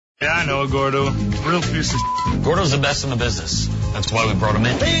Yeah, I know, Gordo. Real piece of Gordo's the best in the business. That's why we brought him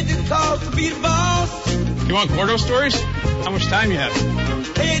in. Paid the cost to be the boss. You want Gordo stories? How much time you have?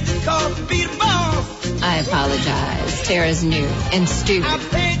 Paid the cost to be the boss. I apologize. Tara's new and stupid. I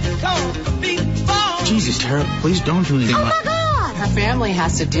paid the cost to be the boss. Jesus, Tara, please don't do anything like God! Her family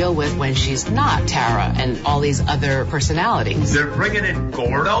has to deal with when she's not Tara and all these other personalities. They're bringing in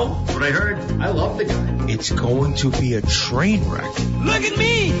Gordo? What I heard? I love the guy. It's going to be a train wreck. Look at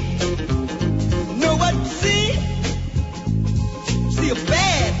me. Know what you see? See a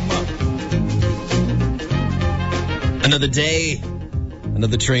bad mother. Another day,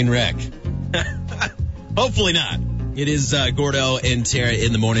 another train wreck. Hopefully not. It is Gordo and Tara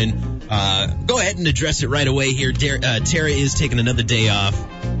in the morning. Go ahead and address it right away here. Tara is taking another day off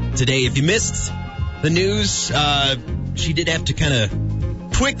today. If you missed the news, she did have to kind of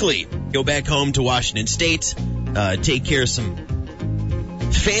quickly go back home to Washington State, take care of some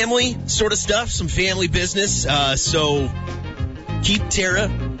family sort of stuff, some family business. So keep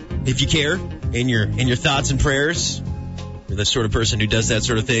Tara, if you care, in your thoughts and prayers. You're the sort of person who does that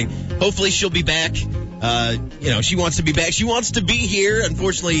sort of thing. Hopefully she'll be back. She wants to be back. She wants to be here.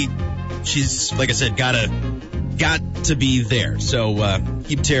 Unfortunately, she's, like I said, got to be there. So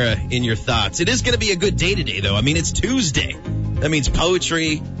keep Tara in your thoughts. It is going to be a good day today, though. I mean, it's Tuesday. That means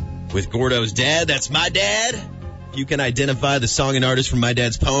poetry with Gordo's dad. That's my dad. You can identify the song and artist from my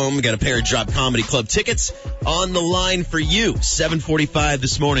dad's poem. We got a pair of Drop Comedy Club tickets on the line for you. 7:45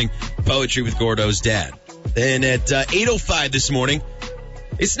 this morning, poetry with Gordo's dad. Then at 8:05 this morning,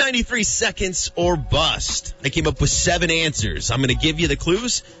 it's 93 seconds or bust. I came up with 7 answers. I'm going to give you the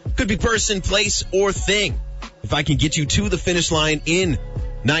clues. Could be person, place, or thing. If I can get you to the finish line in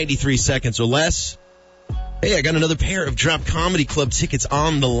 93 seconds or less, hey, I got another pair of Drop Comedy Club tickets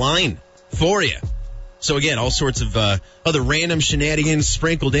on the line for you. So again, all sorts of other random shenanigans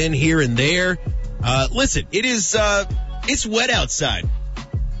sprinkled in here and there. Listen, it's wet outside.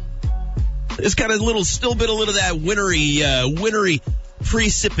 It's got still bit a little of that wintry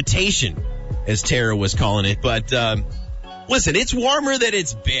precipitation, as Tara was calling it. But listen, it's warmer than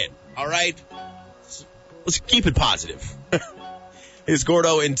it's been. All right, let's keep it positive. It's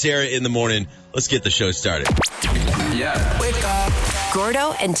Gordo and Tara in the morning. Let's get the show started. Yeah. Wake up.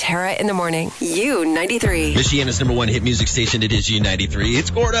 Gordo and Tara in the morning. U93. Michiana's number one hit music station. It is U93. It's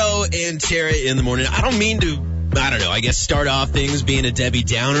Gordo and Tara in the morning. I don't mean to, I guess start off things being a Debbie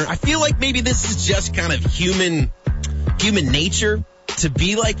Downer. I feel like maybe this is just kind of human nature to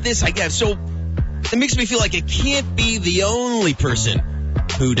be like this, I guess. So it makes me feel like it can't be the only person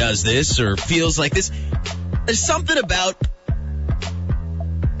who does this or feels like this. There's something about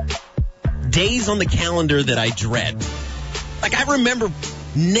days on the calendar that I dread. Like, I remember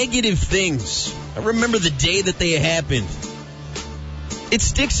negative things. I remember the day that they happened. It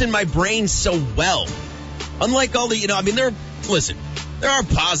sticks in my brain so well. Unlike all the, there are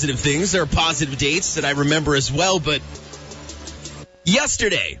positive things. There are positive dates that I remember as well, but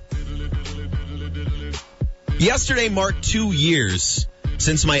Yesterday marked 2 years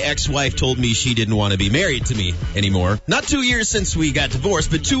since my ex-wife told me she didn't want to be married to me anymore. Not 2 years since we got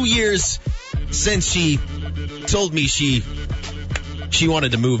divorced, but 2 years since she told me she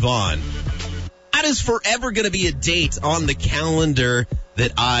wanted to move on. That is forever going to be a date on the calendar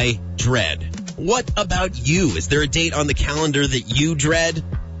that I dread. What about you? Is there a date on the calendar that you dread?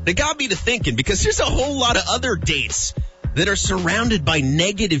 It got me to thinking, because there's a whole lot of other dates that are surrounded by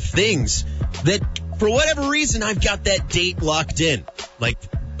negative things that, for whatever reason, I've got that date locked in. Like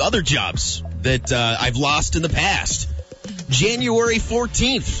other jobs that I've lost in the past. January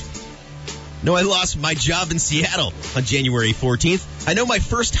 14th. No, I lost my job in Seattle on January 14th. I know my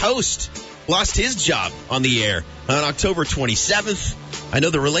first host lost his job on the air on October 27th. I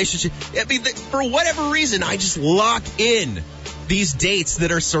know the relationship. For whatever reason, I just lock in these dates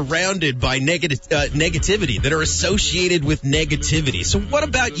that are surrounded by negativity, that are associated with negativity. So what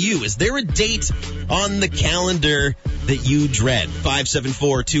about you? Is there a date on the calendar that you dread?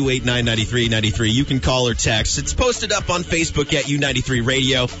 574-289-9393. You can call or text. It's posted up on Facebook at U93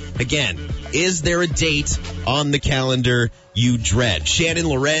 Radio. Again, is there a date on the calendar you dread? Shannon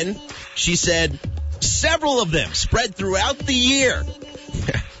Loren, she said several of them spread throughout the year.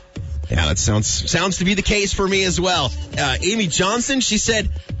 Yeah, that sounds to be the case for me as well. Amy Johnson, she said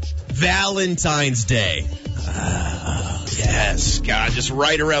Valentine's Day. Yes, God, just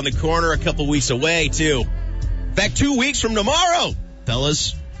right around the corner, a couple weeks away, too. In fact, 2 weeks from tomorrow.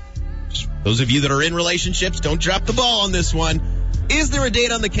 Fellas, those of you that are in relationships, don't drop the ball on this one. Is there a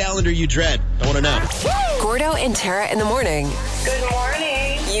date on the calendar you dread? I want to know. Gordo and Tara in the morning. Good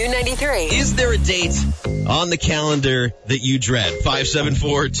morning. U93. Is there a date on the calendar that you dread?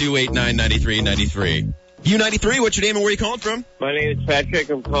 574-289-9393. U93, what's your name and where are you calling from? My name is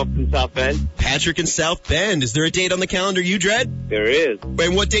Patrick. I'm calling from South Bend. Patrick in South Bend. Is there a date on the calendar you dread? There is.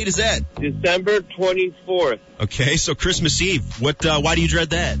 And what date is that? December 24th. Okay, so Christmas Eve. Why do you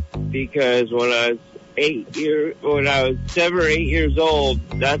dread that? Because when I was 7 or 8 years old,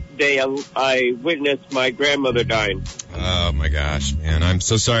 that's the day I witnessed my grandmother dying. Oh my gosh, man. I'm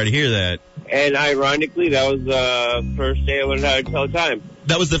so sorry to hear that. And ironically, that was the first day I learned how to tell time.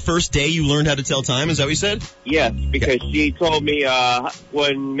 That was the first day you learned how to tell time? Is that what you said? Yes, because she told me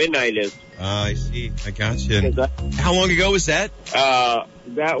when midnight is. I see. I gotcha. How long ago was that?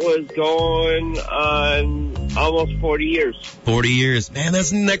 That was going on almost 40 years. 40 years. Man,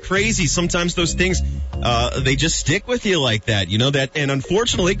 isn't that crazy? Sometimes those things, they just stick with you like that, you know, that, and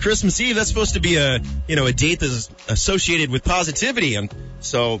unfortunately, Christmas Eve, that's supposed to be a date that's associated with positivity. And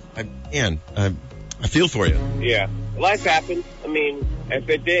so, I feel for you. Yeah. Life happens. I mean, if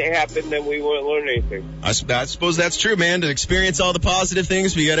it didn't happen, then we wouldn't learn anything. I suppose that's true, man. To experience all the positive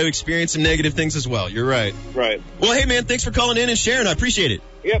things, we got to experience some negative things as well. You're right. Right. Well, hey, man, thanks for calling in and sharing. I appreciate it.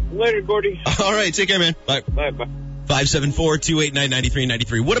 Yep. Later, Gordy. All right. Take care, man. Bye. Bye.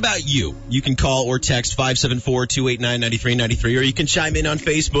 574-289-9393. What about you? You can call or text 574-289-9393, or you can chime in on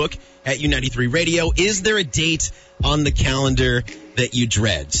Facebook at U93 Radio. Is there a date on the calendar that you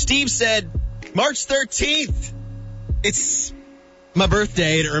dread? Steve said March 13th. It's my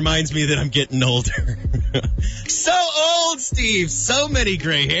birthday, and it reminds me that I'm getting older. So old, Steve. So many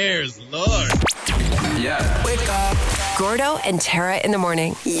gray hairs. Lord. Yeah. Wake up. Gordo and Tara in the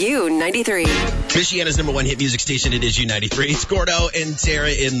morning. U93. Michiana's #1 hit music station. It is U93. It's Gordo and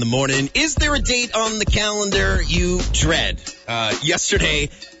Tara in the morning. Is there a date on the calendar you dread? Yesterday,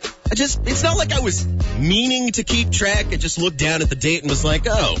 it's not like I was meaning to keep track. I just looked down at the date and was like,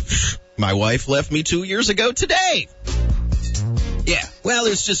 oh, my wife left me 2 years ago today. Yeah, well,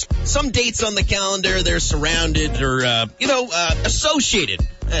 there's just some dates on the calendar. They're surrounded or, associated.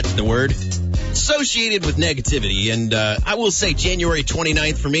 That's the word. Associated with negativity. And I will say January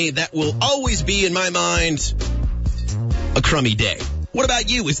 29th for me, that will always be in my mind a crummy day. What about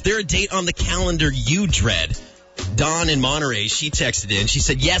you? Is there a date on the calendar you dread? Dawn in Monterey, she texted in. She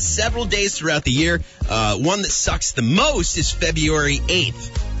said, yes, several days throughout the year. One that sucks the most is February 8th.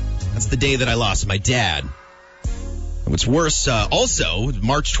 That's the day that I lost my dad. What's worse, also,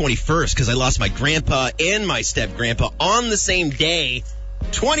 March 21st, because I lost my grandpa and my step-grandpa on the same day,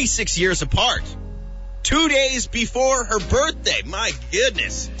 26 years apart. 2 days before her birthday. My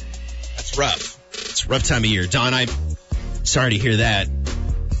goodness. That's rough. It's a rough time of year. Don, I'm sorry to hear that.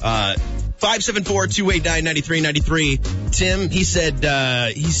 574-289-9393. Tim, he said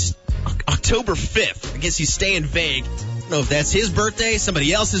he's October 5th. I guess he's staying vague. I don't know if that's his birthday,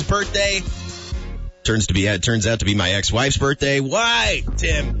 somebody else's birthday. Turns out to be my ex-wife's birthday. Why,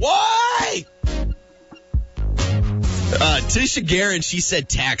 Tim? Why? Tisha Guerin, she said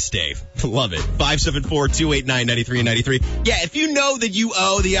tax day. Love it. 574-289-9393. Yeah, if you know that you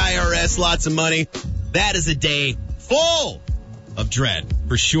owe the IRS lots of money, that is a day full of dread,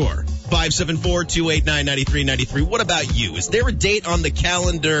 for sure. 574-289-9393. What about you? Is there a date on the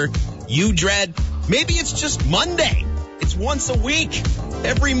calendar you dread? Maybe it's just Monday. It's once a week.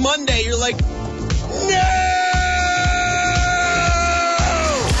 Every Monday, you're like, no!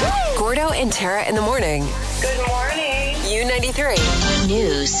 Gordo and Tara in the morning. Good morning. U93.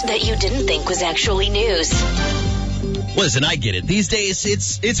 News that you didn't think was actually news. Listen, I get it. These days,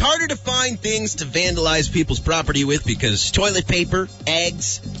 it's harder to find things to vandalize people's property with because toilet paper,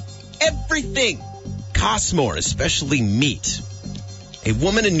 eggs, everything costs more, especially meat. A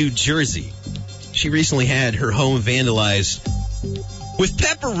woman in New Jersey, she recently had her home vandalized with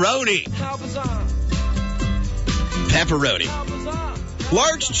pepperoni. Pepperoni.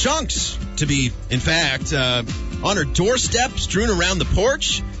 Large chunks, to be, in fact, on her doorstep, strewn around the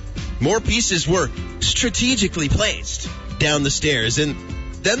porch. More pieces were strategically placed down the stairs. And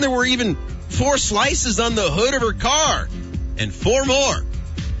then there were even 4 slices on the hood of her car and 4 more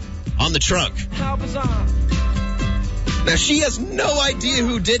on the trunk. Now, she has no idea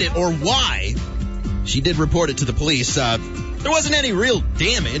who did it or why. She did report it to the police. There wasn't any real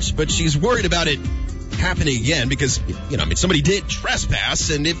damage, but she's worried about it happening again because, somebody did trespass,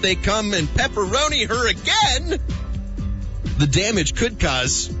 and if they come and pepperoni her again, the damage could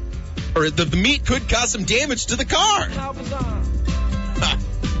cause, or the meat could cause some damage to the car.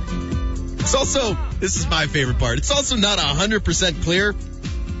 It's also, this is my favorite part, it's also not 100% clear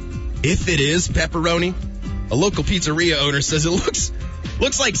if it is pepperoni. A local pizzeria owner says it looks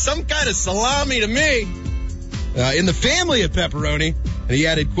like some kind of salami to me. In the family of pepperoni. And he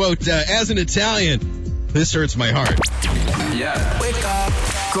added, quote, as an Italian, This hurts my heart. Yeah. Wake up.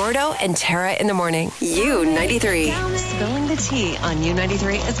 Gordo and Tara in the morning. U93. Spilling the tea on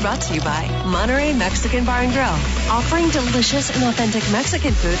U93 is brought to you by Monterey Mexican Bar and Grill, offering delicious and authentic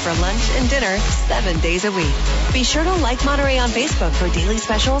Mexican food for lunch and dinner 7 days a week. Be sure to like Monterey on Facebook for daily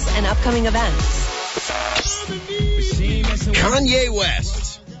specials and upcoming events. Kanye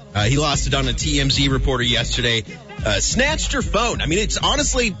West. He lost it on a TMZ reporter yesterday. Snatched her phone. I mean, it's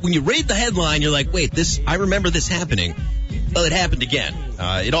honestly, when you read the headline, you're like, wait, I remember this happening. Well, it happened again.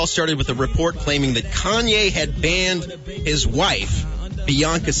 It all started with a report claiming that Kanye had banned his wife,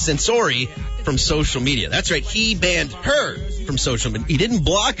 Bianca Censori, from social media. That's right, he banned her from social media. He didn't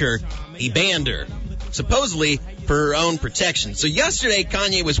block her, he banned her, supposedly for her own protection. So yesterday,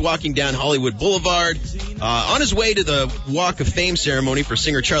 Kanye was walking down Hollywood Boulevard on his way to the Walk of Fame ceremony for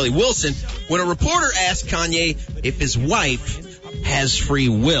singer Charlie Wilson when a reporter asked Kanye if his wife has free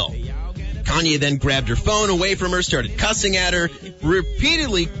will. Kanye then grabbed her phone away from her, started cussing at her,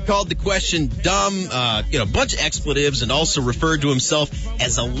 repeatedly called the question dumb, a bunch of expletives, and also referred to himself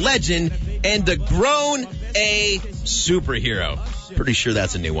as a legend and a grown-A superhero. Pretty sure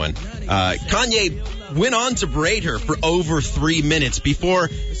that's a new one. Kanye went on to berate her for over 3 minutes before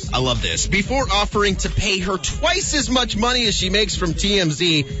offering to pay her twice as much money as she makes from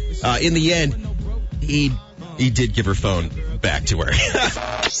TMZ. In the end, he did give her phone back to her.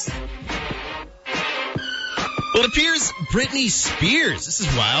 Well, it appears Britney Spears, this is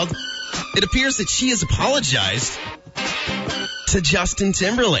wild, it appears that she has apologized to Justin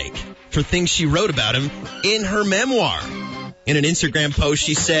Timberlake for things she wrote about him in her memoir. In an Instagram post,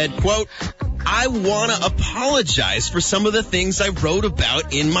 she said, quote, I want to apologize for some of the things I wrote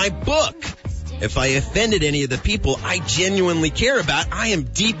about in my book. If I offended any of the people I genuinely care about, I am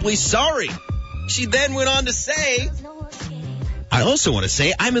deeply sorry. She then went on to say, I also want to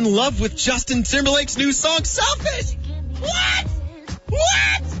say I'm in love with Justin Timberlake's new song, Selfish. What?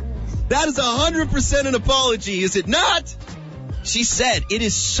 That is 100% an apology, is it not? She said, it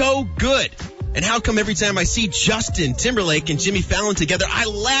is so good. And how come every time I see Justin Timberlake and Jimmy Fallon together, I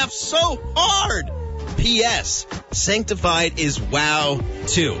laugh so hard? P.S. Sanctified is wow,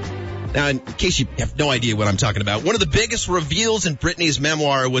 too. Now, in case you have no idea what I'm talking about, one of the biggest reveals in Britney's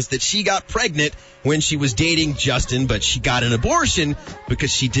memoir was that she got pregnant when she was dating Justin, but she got an abortion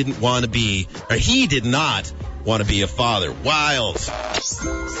because he did not want to be a father. Wild.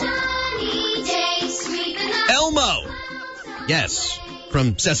 Elmo. Yes,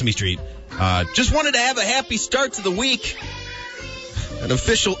 from Sesame Street. Just wanted to have a happy start to the week. An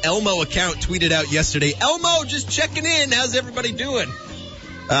official Elmo account tweeted out yesterday, Elmo, just checking in. How's everybody doing?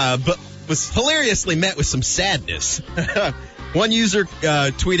 But was hilariously met with some sadness. One user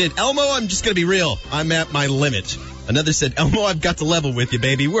tweeted, Elmo, I'm just going to be real. I'm at my limit. Another said, Elmo, I've got to level with you,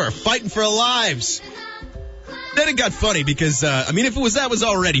 baby. We're fighting for our lives. Then it got funny because, if that was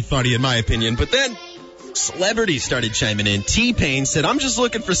already funny in my opinion. But then celebrities started chiming in. T-Pain said, I'm just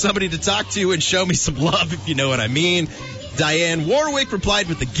looking for somebody to talk to and show me some love, if you know what I mean. Diane Warwick replied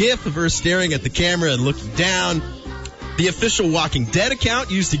with a gif of her staring at the camera and looking down. The official Walking Dead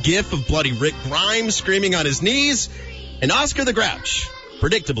account used a gif of bloody Rick Grimes screaming on his knees. And Oscar the Grouch,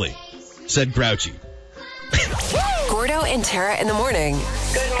 predictably, said grouchy. Gordo and Tara in the morning.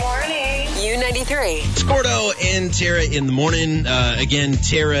 Good morning. U93. It's Gordo and Tara in the morning. Again,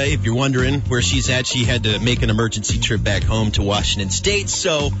 Tara, if you're wondering where she's at, she had to make an emergency trip back home to Washington State.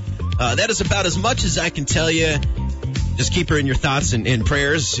 So that is about as much as I can tell you. Just keep her in your thoughts and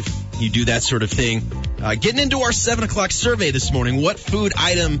prayers if you do that sort of thing. Getting into our 7 o'clock survey this morning. What food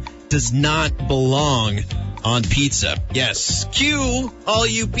item does not belong on pizza? Yes. Cue all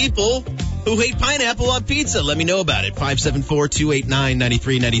you people who hate pineapple on pizza. Let me know about it.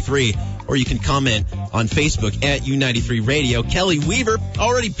 574-289-9393. Or you can comment on Facebook at U93 Radio. Kelly Weaver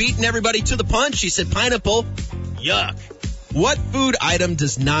already beaten everybody to the punch. She said pineapple. Yuck. What food item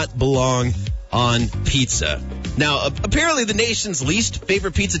does not belong on pizza? Now, apparently the nation's least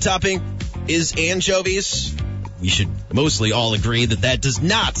favorite pizza topping is anchovies. We should mostly all agree that does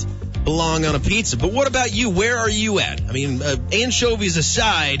not belong on a pizza. But what about you? Where are you at? I mean, anchovies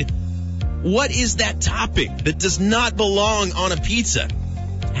aside, what is that topping that does not belong on a pizza?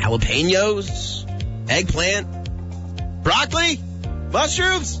 Jalapenos? Eggplant? Broccoli?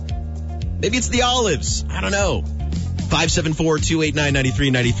 Mushrooms? Maybe it's the olives. I don't know.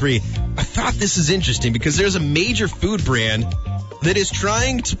 574-289-9393. I thought this is interesting because there's a major food brand that is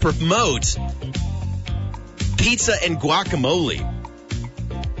trying to promote pizza and guacamole.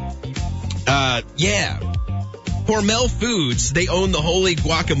 Hormel Foods, they own the Holy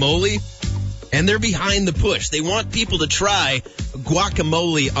Guacamole, and they're behind the push. They want people to try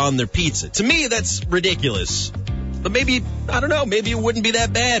guacamole on their pizza. To me, that's ridiculous. But maybe, I don't know, maybe it wouldn't be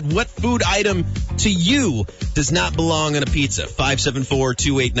that bad. What food item to you does not belong on a pizza?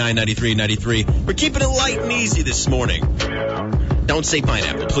 574-289-9393. We're keeping it light and easy this morning. Don't say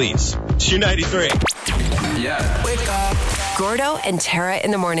pineapple, please. It's U93. Yeah. Wake up. Gordo and Tara in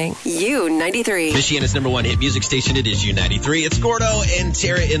the morning. U93. Michiana's number one hit music station. It is U93. It's Gordo and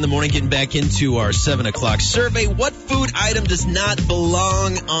Tara in the morning, getting back into our 7 o'clock survey. What food item does not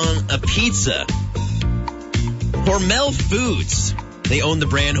belong on a pizza? Hormel Foods. They own the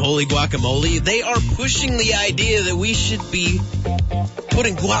brand Holy Guacamole. They are pushing the idea that we should be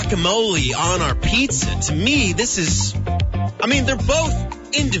putting guacamole on our pizza. To me, this is... they're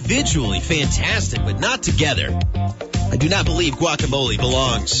both individually fantastic, but not together. I do not believe guacamole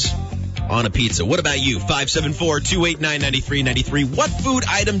belongs on a pizza. What about you? 574-289-9393. What food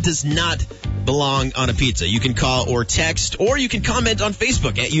item does not belong on a pizza? You can call or text, or you can comment on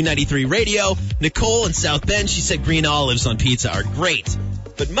Facebook at U93 Radio. Nicole in South Bend, she said green olives on pizza are great,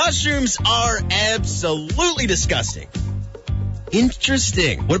 but mushrooms are absolutely disgusting.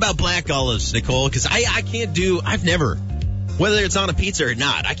 Interesting. What about black olives, Nicole? Because I've never, whether it's on a pizza or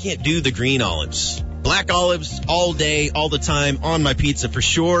not, I can't do the green olives. Black olives all day, all the time on my pizza for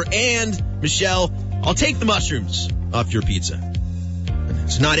sure. And Michelle, I'll take the mushrooms off your pizza.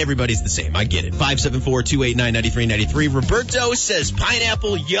 So not everybody's the same. I get it. 574-289-9393. Roberto says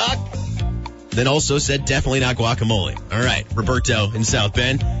pineapple, yuck. Then also said definitely not guacamole. All right, Roberto in South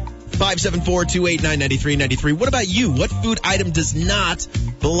Bend. 574-289-9393. What about you? What food item does not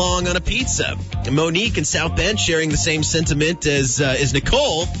belong on a pizza? Monique in South Bend sharing the same sentiment as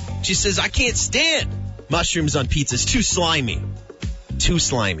Nicole. She says, I can't stand mushrooms on pizzas. Too slimy. Too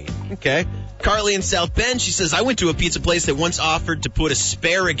slimy. Okay. Carly in South Bend, she says, I went to a pizza place that once offered to put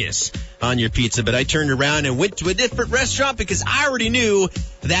asparagus on your pizza, but I turned around and went to a different restaurant because I already knew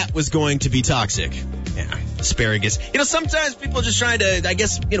that was going to be toxic. Yeah, asparagus. Sometimes people are just trying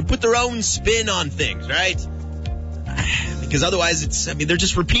to, put their own spin on things, right? Because otherwise they're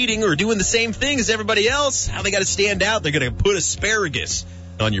just repeating or doing the same thing as everybody else. How they got to stand out, they're going to put asparagus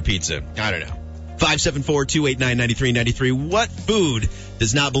on your pizza. I don't know. 574-289-9393. What food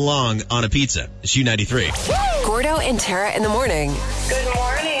does not belong on a pizza? It's U93. Gordo and Tara in the morning. Good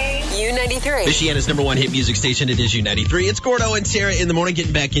morning. U93. Michiana's number one hit music station. It is U93. It's Gordo and Tara in the morning,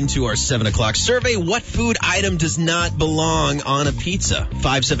 getting back into our 7 o'clock survey. What food item does not belong on a pizza?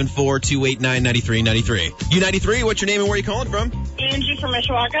 574-289-9393. U93, what's your name and where are you calling from? Angie from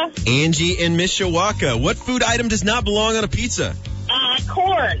Mishawaka. Angie in Mishawaka. What food item does not belong on a pizza?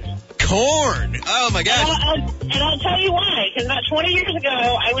 Corn. Corn. Oh, my gosh. And I'll tell you why. Because about 20 years ago,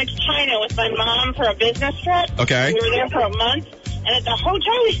 I went to China with my mom for a business trip. Okay. We were there for a month. And at the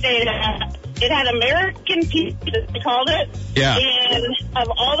hotel we stayed at, it had American pizza, they called it. Yeah. And of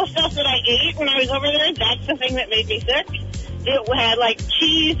all the stuff that I ate when I was over there, that's the thing that made me sick. It had,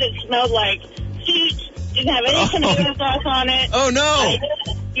 cheese that smelled like feet. Didn't have any tomato sauce on it. Oh, no.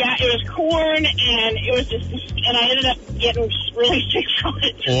 Yeah, it was corn, and it was just, and I ended up getting really sick from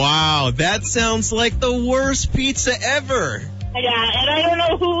it. Wow, that sounds like the worst pizza ever. Yeah, and I don't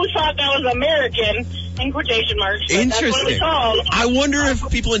know who thought that was American, in quotation marks. But interesting. That's what it was called. I wonder if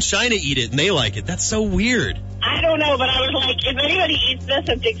people in China eat it and they like it. That's so weird. I don't know, but I was like, if anybody eats this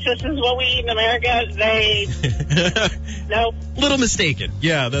and thinks this is what we eat in America, they... No. Little mistaken.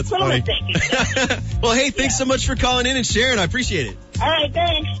 Yeah, that's funny. Mistaken. Well, hey, thanks so much for calling in and sharing. I appreciate it. All right,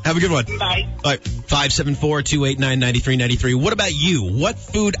 thanks. Have a good one. Bye. All right, 574-289-9393. What about you? What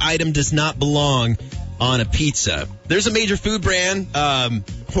food item does not belong on a pizza? There's a major food brand,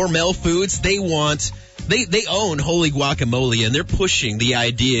 Hormel Foods. They own Holy Guacamole, and they're pushing the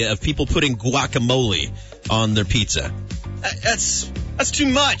idea of people putting guacamole on their pizza. That's too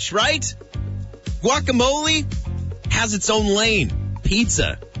much, right? Guacamole has its own lane.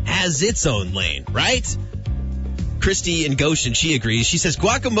 Pizza has its own lane, right? Christy in Goshen, she agrees. She says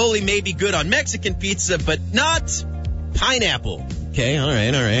guacamole may be good on Mexican pizza, but not pineapple. Okay, all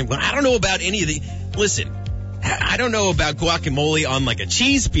right. Well, I don't know about any of the... Listen, I don't know about guacamole on a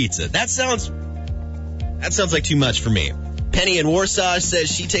cheese pizza. That sounds like too much for me. Penny in Warsaw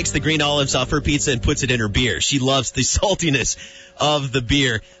says she takes the green olives off her pizza and puts it in her beer. She loves the saltiness of the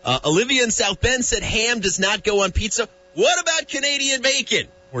beer. Olivia in South Bend said ham does not go on pizza. What about Canadian bacon?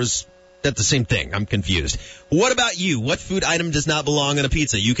 Or is that the same thing? I'm confused. What about you? What food item does not belong on a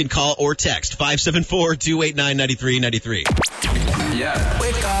pizza? You can call or text 574-289-9393. Yeah.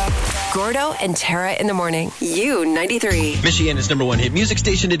 Wake up. Gordo and Tara in the morning. U93. Michiana's number one hit music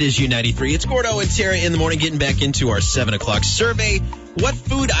station. It is U93. It's Gordo and Tara in the morning, getting back into our 7 o'clock survey. What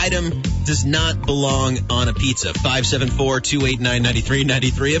food item does not belong on a pizza?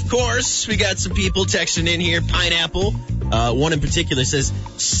 574-289-9393. Of course, we got some people texting in here. Pineapple. One in particular says,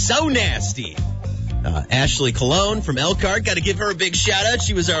 so nasty. Ashley Cologne from Elkhart. Got to give her a big shout out.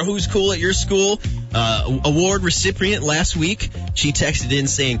 She was our Who's Cool at Your School award recipient last week. She texted in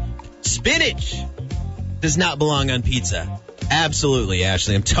saying, spinach does not belong on pizza. Absolutely,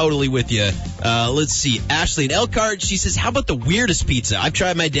 Ashley. I'm totally with you. Let's see. Ashley in Elkhart, she says, how about the weirdest pizza? I've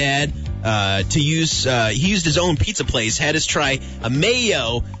tried my dad he used his own pizza place, had us try a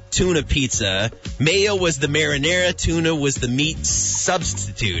mayo tuna pizza. Mayo was the marinara, tuna was the meat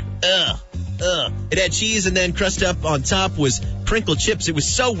substitute. Ugh. It had cheese and then crust up on top was crinkle chips. It was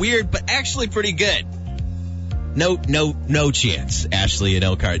so weird, but actually pretty good. No chance, Ashley in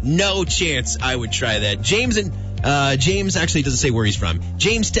Elkhart. No chance I would try that. James actually doesn't say where he's from.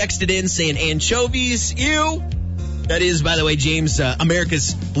 James texted in saying anchovies, ew. That is, by the way, James,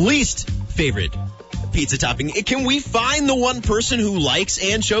 America's least favorite pizza topping. Can we find the one person who likes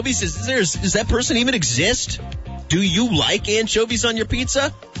anchovies? Does that person even exist? Do you like anchovies on your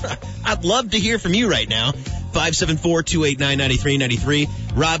pizza? I'd love to hear from you right now. 574-289-9393.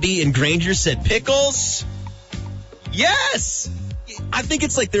 Robbie in Granger said pickles. Yes! I think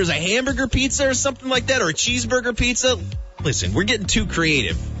it's like there's a hamburger pizza or something like that, or a cheeseburger pizza. Listen, we're getting too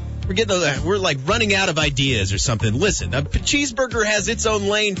creative. We're like running out of ideas or something. Listen, a cheeseburger has its own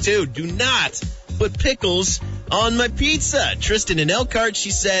lane too. Do not put pickles on my pizza. Tristan in Elkhart,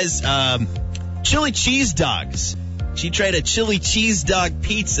 she says, chili cheese dogs. She tried a chili cheese dog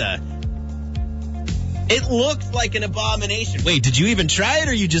pizza. It looked like an abomination. Wait, did you even try it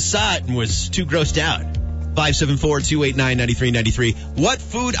or you just saw it and was too grossed out? 574-289-9393. What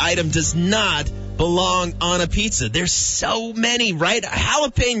food item does not belong on a pizza? There's so many, right?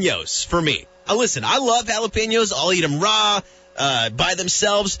 Jalapenos for me. Listen, I love jalapenos. I'll eat them raw, by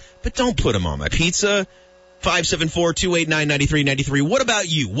themselves, but don't put them on my pizza. 574-289-9393. What about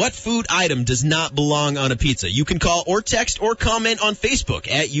you? What food item does not belong on a pizza? You can call or text or comment on Facebook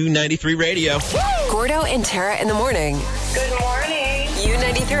at U93 Radio. Gordo and Tara in the morning. Good morning.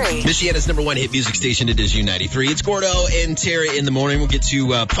 U93. Michiana's number one hit music station. It is U93. It's Gordo and Tara in the morning. We'll get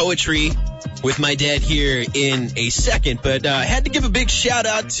to poetry with my dad here in a second, but had to give a big shout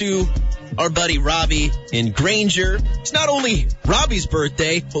out to our buddy Robbie in Granger. It's not only Robbie's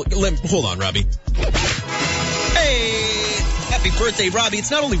birthday. Hold on, Robbie. Hey, happy birthday, Robbie. It's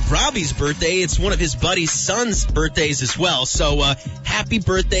not only Robbie's birthday, it's one of his buddy's son's birthdays as well. So happy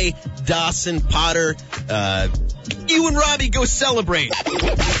birthday, Dawson Potter. You and Robbie go celebrate.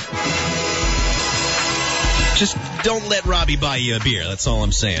 Just don't let Robbie buy you a beer. That's all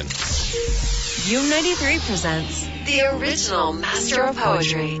I'm saying. U93 presents The original Master of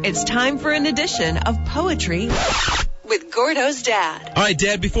Poetry. It's time for an edition of Poetry with Gordo's dad. All right,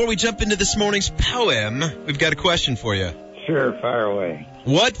 Dad, before we jump into this morning's poem, we've got a question for you. Sure, fire away.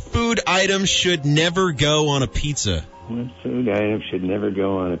 What food item should never go on a pizza? What food item should never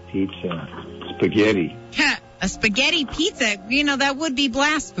go on a pizza? Spaghetti. A spaghetti pizza, that would be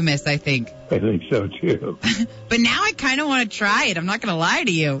blasphemous, I think. I think so, too. But now I kind of want to try it. I'm not going to lie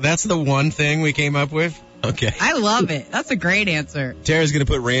to you. That's the one thing we came up with? Okay. I love it. That's a great answer. Tara's going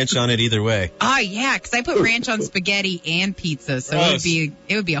to put ranch on it either way. Oh, yeah, because I put ranch on spaghetti and pizza, so it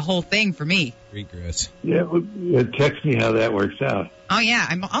would be a whole thing for me. Regress. Yeah, text me how that works out. Oh, yeah,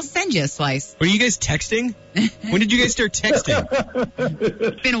 I'll send you a slice. Were you guys texting? When did you guys start texting?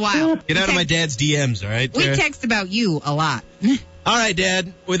 It's been a while. Get out of my dad's DMs, all right, We Tara? text about you a lot. All right,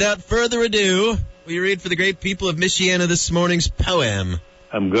 Dad, without further ado, will you read for the great people of Michiana this morning's poem?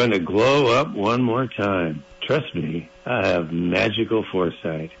 I'm going to glow up one more time. Trust me, I have magical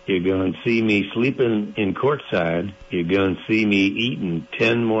foresight. You're going to see me sleeping in courtside. You're going to see me eating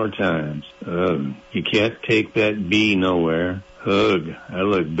 10 more times. You can't take that bee nowhere. Ugh, I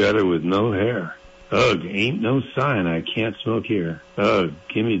look better with no hair. Ugh, ain't no sign I can't smoke here. Ugh,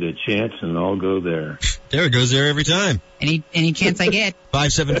 give me the chance and I'll go there. Tara goes there every time. Any chance I get.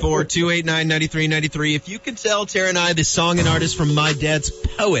 574-289-9393. If you can tell Tara and I the song and artist from my dad's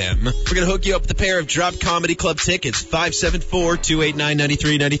poem, we're going to hook you up with a pair of Drop Comedy Club tickets.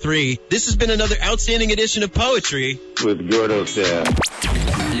 574-289-9393. This has been another outstanding edition of Poetry with Gordo's dad.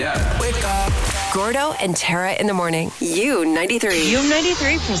 Yeah. Wake up. Gordo and Tara in the morning. U93.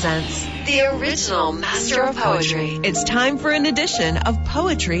 U93 presents The original Master of Poetry. It's time for an edition of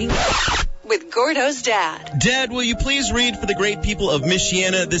Poetry with Gordo's dad. Dad, will you please read for the great people of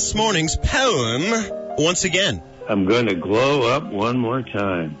Michiana this morning's poem once again? I'm going to glow up one more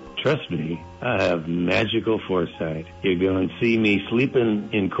time. Trust me, I have magical foresight. You're going to see me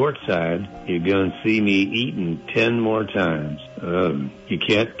sleeping in courtside. You're going to see me eating 10 more times. Ugh, you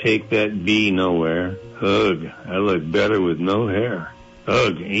can't take that B nowhere. Ugh, I look better with no hair.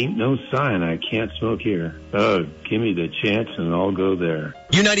 Ugh, ain't no sign I can't smoke here. Ugh, give me the chance and I'll go there.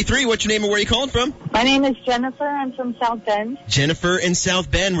 U93, what's your name and where are you calling from? My name is Jennifer. I'm from South Bend. Jennifer in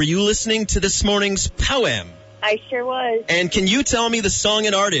South Bend. Were you listening to this morning's poem? I sure was. And can you tell me the song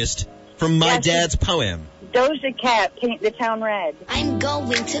and artist from my dad's poem? Doja Cat, Paint the Town Red. I'm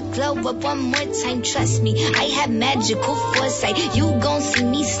going to glow up one more time, trust me. I have magical foresight. You gon' see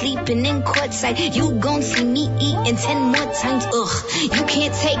me sleeping in courtside. You gon' see me eating 10 more times. Ugh, you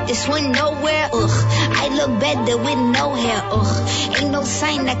can't take this one nowhere. Ugh, I look better with no hair. Ugh, ain't no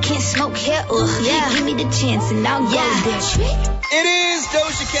sign I can't smoke here. Ugh, yeah. Give me the chance and I'll go there. It is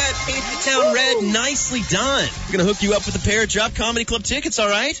Doja Cat, Paint the Town Red. Nicely done. We're going to hook you up with a pair of Drop Comedy Club tickets, all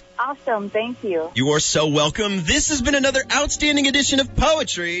right? Awesome, thank you. You are so welcome. This has been another outstanding edition of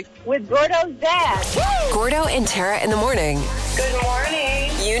Poetry with Gordo's dad. Woo! Gordo and Tara in the morning. Good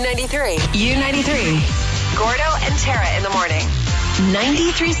morning. U93. U93. Gordo and Tara in the morning.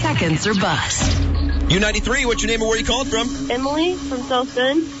 93 seconds or bust. U93, what's your name and where are you calling from? Emily from South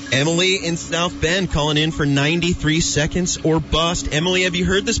Bend. Emily in South Bend calling in for 93 seconds or bust. Emily, have you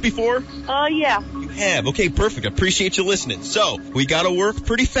heard this before? Yeah. You have. Okay, perfect. Appreciate you listening. So, we got to work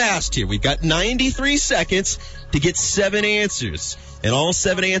pretty fast here. We've got 93 seconds to get 7 answers. And all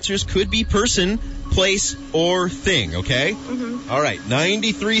 7 answers could be person, place, or thing, okay? Mm-hmm. All right,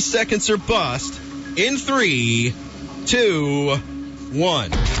 93 seconds or bust in 3, 2,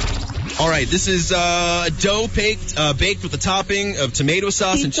 1. All right, this is dough baked with a topping of tomato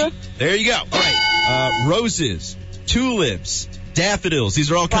sauce pizza. and cheese. There you go. All right, roses, tulips, daffodils.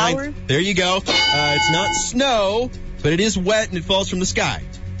 These are all kinds. There you go. It's not snow, but it is wet and it falls from the sky.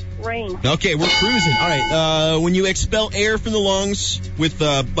 Rain. Okay, we're cruising. All right, when you expel air from the lungs with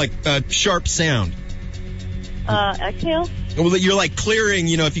sharp sound. Exhale. Well, you're like clearing,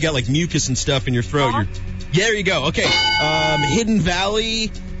 if you got like mucus and stuff in your throat. Yeah, there you go. Okay, Hidden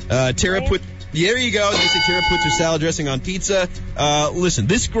Valley. Tara put. There you go. They say Tara puts her salad dressing on pizza. Listen,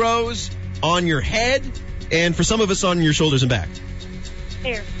 this grows on your head, and for some of us, on your shoulders and back.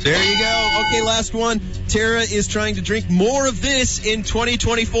 Hair. There you go. Okay, last one. Tara is trying to drink more of this in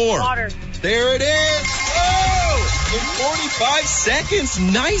 2024. Water. There it is. Oh, in 45 seconds.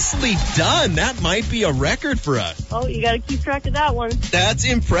 Nicely done. That might be a record for us. Oh, you got to keep track of that one. That's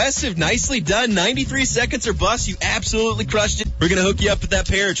impressive. Nicely done. 93 seconds or bust. You absolutely crushed it. We're going to hook you up with that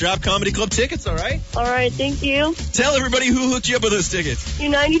pair of Drop Comedy Club tickets, all right? All right, thank you. Tell everybody who hooked you up with those tickets.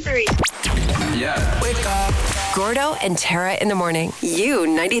 U93. Yeah. Wake up. Gordo and Tara in the morning.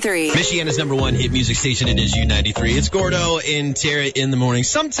 U93. Michiana's #1 hit music station. It is U93. It's Gordo and Tara in the morning.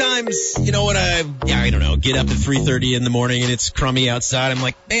 Sometimes, when I don't know, get up at 3:30 in the morning and it's crummy outside, I'm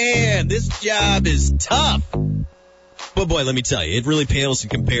like, man, this job is tough. But boy, let me tell you, it really pales in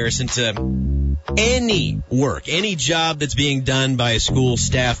comparison to any work, any job that's being done by a school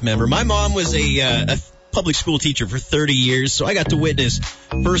staff member. My mom was a public school teacher for 30 years, so I got to witness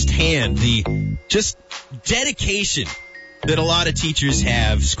firsthand the just dedication that a lot of teachers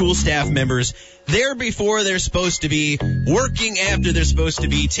have, school staff members, there before they're supposed to be, working after they're supposed to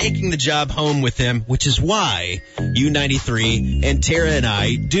be, taking the job home with them, which is why U93 and Tara and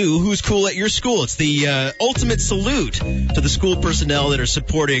I do Who's Cool at Your School. It's the ultimate salute to the school personnel that are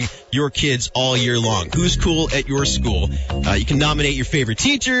supporting your kids all year long. Who's Cool at Your School? You can nominate your favorite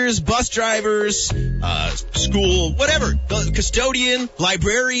teachers, bus drivers, school, whatever, custodian,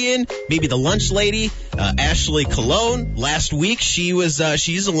 librarian, maybe the lunch lady. Ashley Cologne, last week, she's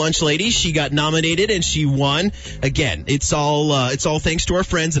a lunch lady. She got nominated and she won. Again, it's all thanks to our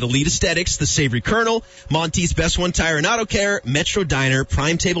friends at Elite Aesthetics, the Savory Colonel, Monty's Best One Tire and Auto Care, Metro Diner,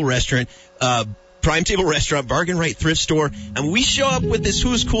 Prime Table Restaurant, Bargain Right Thrift Store, and we show up with this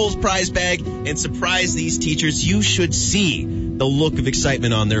Who's Cool's prize bag and surprise these teachers. You should see the look of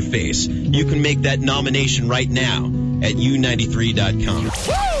excitement on their face. You can make that nomination right now at U93.com.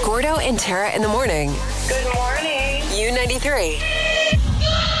 Gordo and Tara in the morning. Good morning. U93.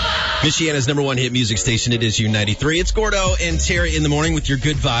 Michiana's #1 hit music station. It is U93. It's Gordo and Tara in the morning with your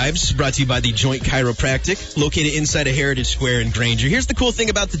good vibes. Brought to you by the Joint Chiropractic, located inside of Heritage Square in Granger. Here's the cool thing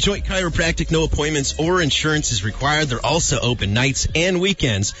about the Joint Chiropractic. No appointments or insurance is required. They're also open nights and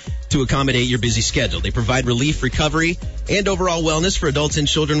weekends to accommodate your busy schedule. They provide relief, recovery, and overall wellness for adults and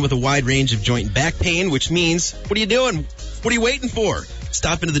children with a wide range of joint and back pain, which means, what are you doing? What are you waiting for?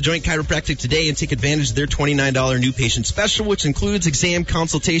 Stop into the Joint Chiropractic today and take advantage of their $29 new patient special, which includes exam,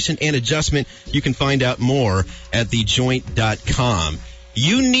 consultation, and adjustment. You can find out more at thejoint.com.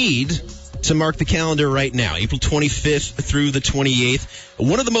 You need to mark the calendar right now, April 25th through the 28th.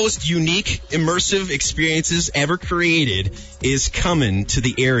 One of the most unique, immersive experiences ever created is coming to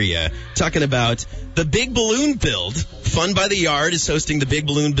the area. Talking about the Big Balloon Build. Fun by the Yard is hosting the Big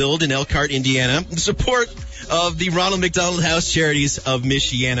Balloon Build in Elkhart, Indiana. The support of the Ronald McDonald House Charities of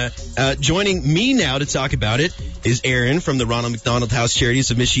Michiana. Joining me now to talk about it is Aaron from the Ronald McDonald House Charities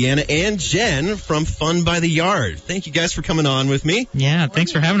of Michiana and Jen from Fun by the Yard. Thank you guys for coming on with me. Yeah,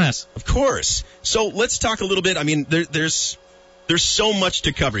 thanks for having us. Of course. So let's talk a little bit. I mean, there's so much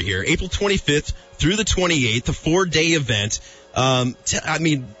to cover here. April 25th through the 28th, a 4-day event.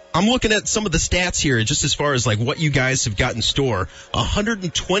 I'm looking at some of the stats here just as far as like what you guys have got in store.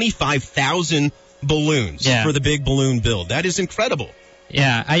 125,000 balloons for the Big Balloon Build. That is incredible.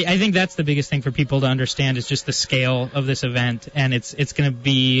 Yeah, I think that's the biggest thing for people to understand is just the scale of this event, and it's going to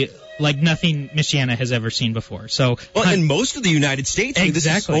be like nothing Michiana has ever seen before. So, in most of the United States, this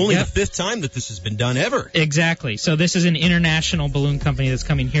is only the 5th time that this has been done ever. Exactly. So this is an international balloon company that's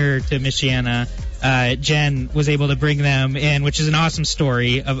coming here to Michiana. Jen was able to bring them in, which is an awesome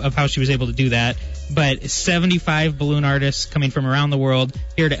story of how she was able to do that. But 75 balloon artists coming from around the world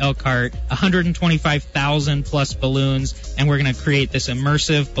here to Elkhart, 125,000 plus balloons, and we're going to create this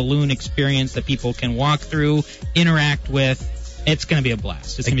immersive balloon experience that people can walk through, interact with. It's going to be a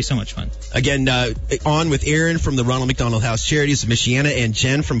blast. It's going to be so much fun. Again, on with Aaron from the Ronald McDonald House Charities of Michiana and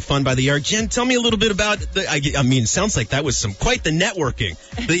Jen from Fun by the Yard. Jen, tell me a little bit about, it sounds like that was quite the networking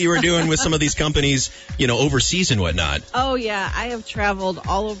that you were doing with some of these companies, overseas and whatnot. Oh, yeah. I have traveled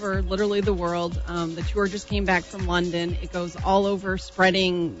all over literally the world. The tour just came back from London. It goes all over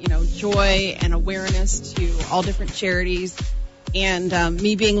spreading, joy and awareness to all different charities. And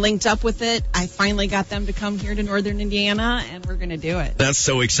me being linked up with it, I finally got them to come here to Northern Indiana, and we're going to do it. That's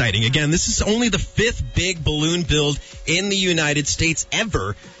so exciting. Again, this is only the 5th Big Balloon Build in the United States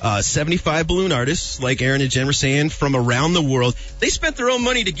ever. 75 balloon artists, like Aaron and Jen were saying, from around the world. They spent their own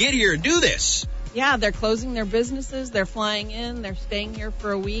money to get here and do this. Yeah, they're closing their businesses. They're flying in. They're staying here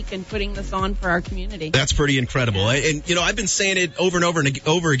for a week and putting this on for our community. That's pretty incredible. And, I've been saying it over and over and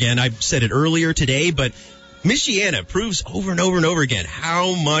over again. I said it earlier today, but Michiana proves over and over and over again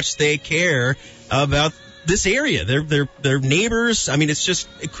how much they care about this area. They're neighbors. I mean, it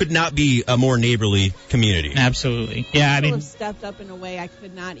could not be a more neighborly community. Absolutely. Yeah, People have stepped up in a way I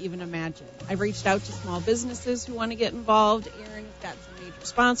could not even imagine. I've reached out to small businesses who want to get involved. Aaron has got some major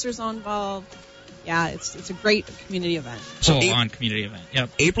sponsors involved. Yeah, it's a great community event. Full-on community event, yep.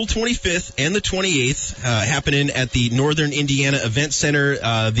 April 25th and the 28th, happening at the Northern Indiana Event Center,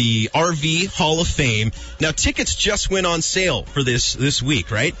 the RV Hall of Fame. Now, tickets just went on sale for this week,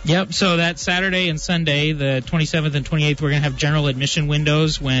 right? Yep, so that Saturday and Sunday, the 27th and 28th, we're going to have general admission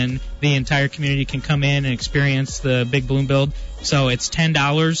windows when the entire community can come in and experience the Big Balloon Build. So it's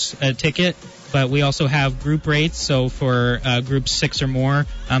 $10 a ticket. But we also have group rates, so for groups 6 or more,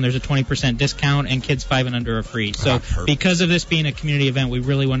 there's a 20% discount, and kids 5 and under are free. So because of this being a community event, we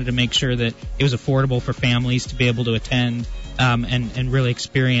really wanted to make sure that it was affordable for families to be able to attend and really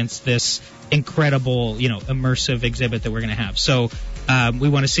experience this incredible, immersive exhibit that we're going to have. So we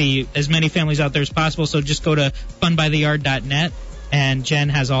want to see as many families out there as possible, so just go to funbytheyard.net. And Jen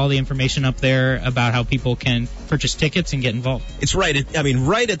has all the information up there about how people can purchase tickets and get involved. It's right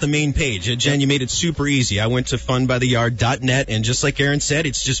at the main page. Jen, you made it super easy. I went to funbytheyard.net, and just like Aaron said,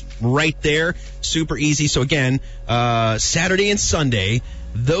 it's just right there, super easy. So again, Saturday and Sunday,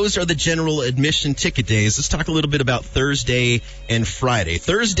 those are the general admission ticket days. Let's talk a little bit about Thursday and Friday.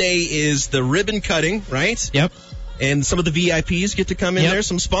 Thursday is the ribbon cutting, right? Yep. And some of the VIPs get to come in there,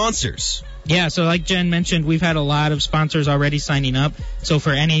 some sponsors. Yeah, so like Jen mentioned, we've had a lot of sponsors already signing up. So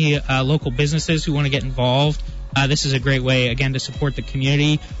for any local businesses who want to get involved, this is a great way, again, to support the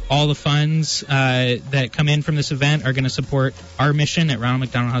community. All the funds that come in from this event are going to support our mission at Ronald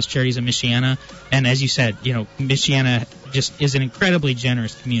McDonald House Charities of Michiana. And as you said, Michiana just is an incredibly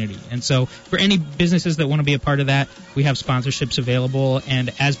generous community. And so for any businesses that want to be a part of that, we have sponsorships available.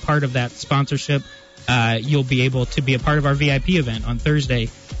 And as part of that sponsorship, you'll be able to be a part of our VIP event on Thursday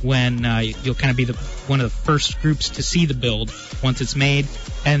when you'll kind of be one of the first groups to see the build once it's made.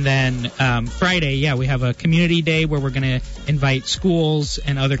 And then Friday, we have a community day where we're going to invite schools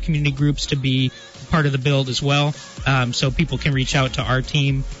and other community groups to be part of the build as well. So people can reach out to our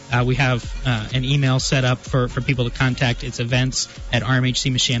team. We have an email set up for people to contact. It's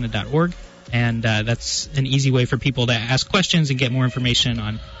events@rmhcmichiana.org. And that's an easy way for people to ask questions and get more information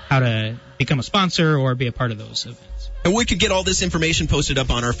on how to become a sponsor or be a part of those events. And we could get all this information posted up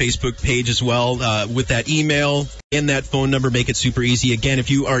on our Facebook page as well, with that email and that phone number. Make it super easy. Again,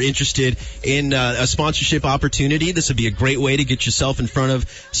 if you are interested in a sponsorship opportunity, this would be a great way to get yourself in front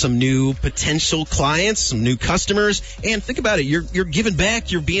of some new potential clients, some new customers. And think about it. You're giving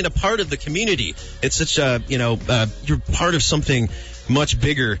back. You're being a part of the community. It's such a, you're part of something much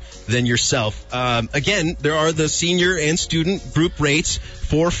bigger than yourself. Again, there are the senior and student group rates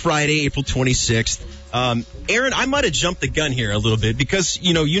for Friday, April 26th. Aaron, I might have jumped the gun here a little bit because,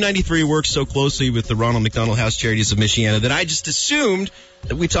 U93 works so closely with the Ronald McDonald House Charities of Michiana that I just assumed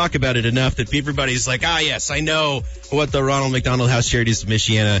that we talk about it enough that everybody's like, yes, I know what the Ronald McDonald House Charities of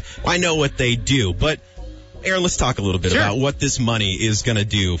Michiana, I know what they do. But, Aaron, let's talk a little bit about what this money is going to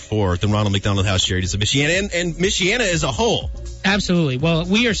do for the Ronald McDonald House Charities of Michiana and Michiana as a whole. Absolutely. Well,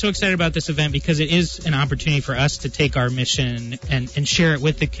 we are so excited about this event because it is an opportunity for us to take our mission and share it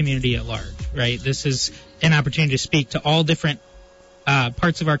with the community at large, right? This is an opportunity to speak to all different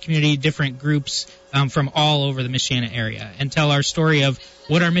parts of our community, different groups from all over the Michiana area, and tell our story of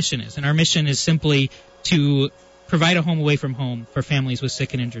what our mission is. And our mission is simply to provide a home away from home for families with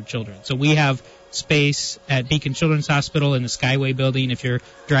sick and injured children. So we have space at Beacon Children's Hospital in the Skyway building. If you're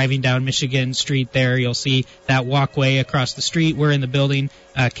driving down Michigan Street there, you'll see that walkway across the street. We're in the building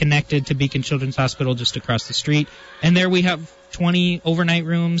connected to Beacon Children's Hospital just across the street. And there we have 20 overnight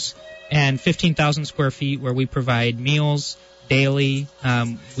rooms and 15,000 square feet where we provide meals daily.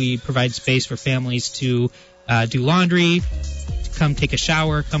 We provide space for families to do laundry, come take a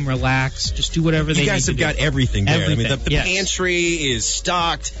shower, come relax, just do whatever they need to do. You guys have got everything there. Everything. I mean, the pantry is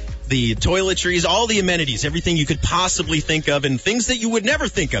stocked, the toiletries, all the amenities, everything you could possibly think of, and things that you would never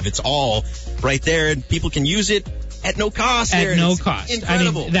think of. It's all right there, and people can use it at no cost. At no cost.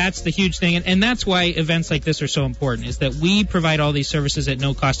 Incredible. I mean, that's the huge thing, and that's why events like this are so important, is that we provide all these services at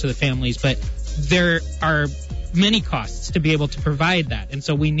no cost to the families, but there are many costs to be able to provide that, and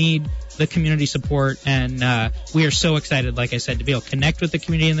so we need the community support, and we are so excited, like I said, to be able to connect with the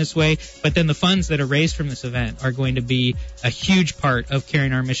community in this way. But then the funds that are raised from this event are going to be a huge part of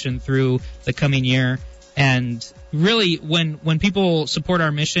carrying our mission through the coming year. And really, when people support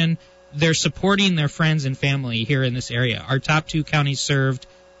our mission, they're supporting their friends and family here in this area. Our top two counties served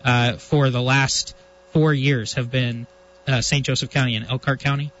for the last 4 years have been St. Joseph County and Elkhart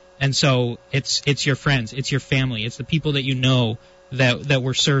County. And so it's your friends, it's your family, it's the people that you know that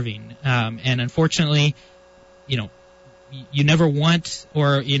we're serving. And unfortunately, you never want,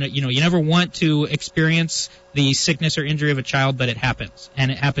 or you never want to experience the sickness or injury of a child, but it happens, and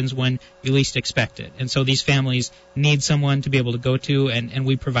it happens when you least expect it. And so these families need someone to be able to go to, and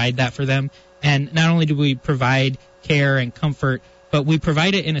we provide that for them. And not only do we provide care and comfort, but we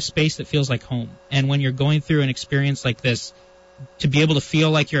provide it in a space that feels like home. And when you're going through an experience like this, to be able to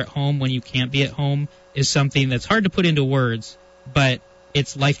feel like you're at home when you can't be at home is something that's hard to put into words, but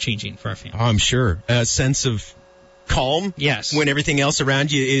it's life-changing for our family. I'm sure. A sense of calm. Yes. When everything else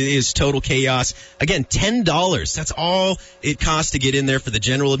around you is total chaos. Again, $10. That's all it costs to get in there for the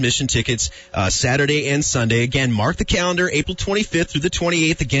general admission tickets, Saturday and Sunday. Again, mark the calendar, April 25th through the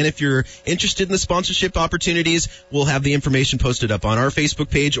 28th. Again, if you're interested in the sponsorship opportunities, we'll have the information posted up on our Facebook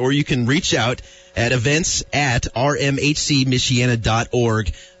page, or you can reach out at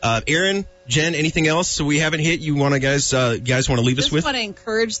events@rmhcmichiana.org. Aaron, Jen, anything else so we haven't hit? You want to guys want to leave us with? I just want to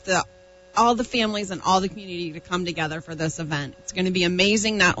encourage all the families and all the community to come together for this event. It's going to be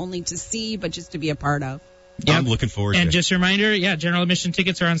amazing, not only to see, but just to be a part of. Yep. I'm looking forward to it. And just a reminder, general admission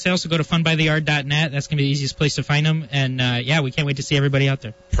tickets are on sale, so go to funbytheyard.net. That's going to be the easiest place to find them. And, we can't wait to see everybody out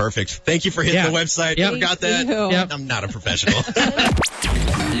there. Perfect. Thank you for hitting the website. Yep. Forgot that. Yep. I'm not a professional.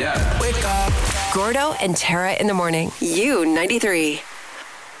 Gordo and Tara in the morning. U93.